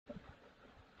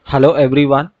Hello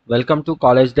everyone, welcome to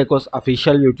CollegeDekho's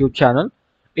official YouTube channel.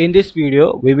 In this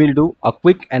video, we will do a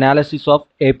quick analysis of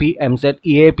EAPCET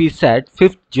EAPCET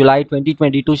 5th July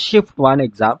 2022 Shift 1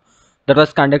 exam that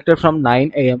was conducted from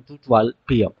 9 a.m. to 12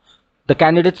 p.m. The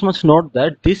candidates must note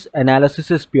that this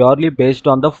analysis is purely based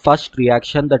on the first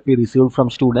reaction that we received from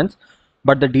students,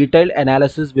 but the detailed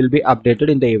analysis will be updated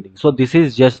in the evening. So this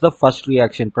is just the first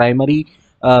reaction, primary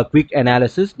quick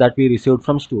analysis that we received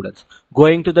from students.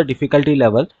 Going to the difficulty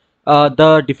level,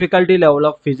 the difficulty level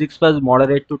of physics was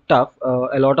moderate to tough.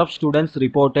 A lot of students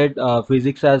reported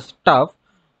physics as tough,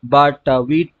 but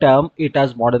we term it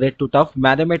as moderate to tough.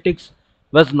 Mathematics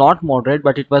was not moderate,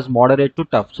 but it was moderate to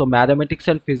tough. So mathematics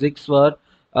and physics were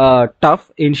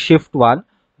tough in shift 1,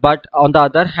 but on the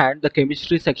other hand, the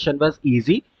chemistry section was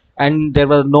easy and there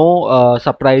were no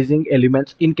surprising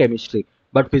elements in chemistry,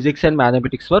 but physics and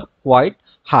mathematics were quite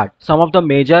hard. Some of the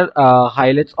major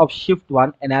highlights of shift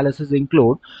 1 analysis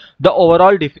include: the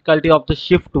overall difficulty of the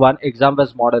shift 1 exam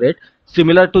was moderate.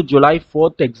 Similar to July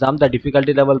 4th exam, the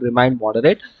difficulty level remained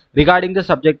moderate. Regarding the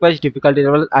subject wise difficulty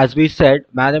level, as we said,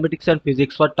 mathematics and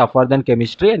physics were tougher than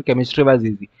chemistry and chemistry was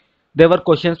easy. There were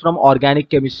questions from organic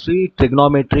chemistry,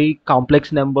 trigonometry,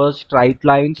 complex numbers, straight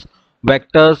lines,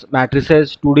 vectors,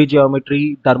 matrices, 2D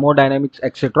geometry, thermodynamics,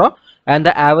 etc. And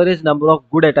the average number of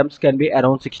good attempts can be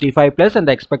around 65 plus, and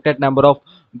the expected number of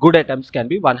good attempts can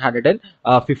be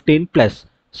 115 plus.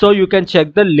 So you can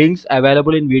check the links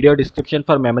available in video description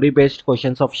for memory based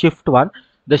questions of shift 1.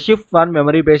 The shift 1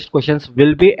 memory based questions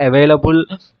will be available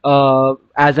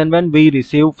as and when we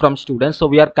receive from students. So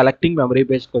we are collecting memory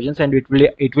based questions and it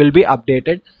will be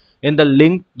updated in the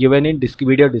link given in this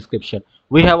video description.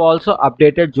 We have also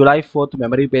updated July 4th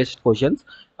memory based questions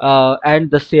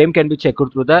and the same can be checked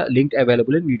through the link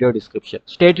available in video description.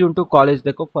 Stay tuned to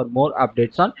CollegeDekho for more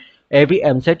updates on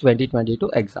EAPCET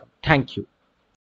 2022 exam. Thank you.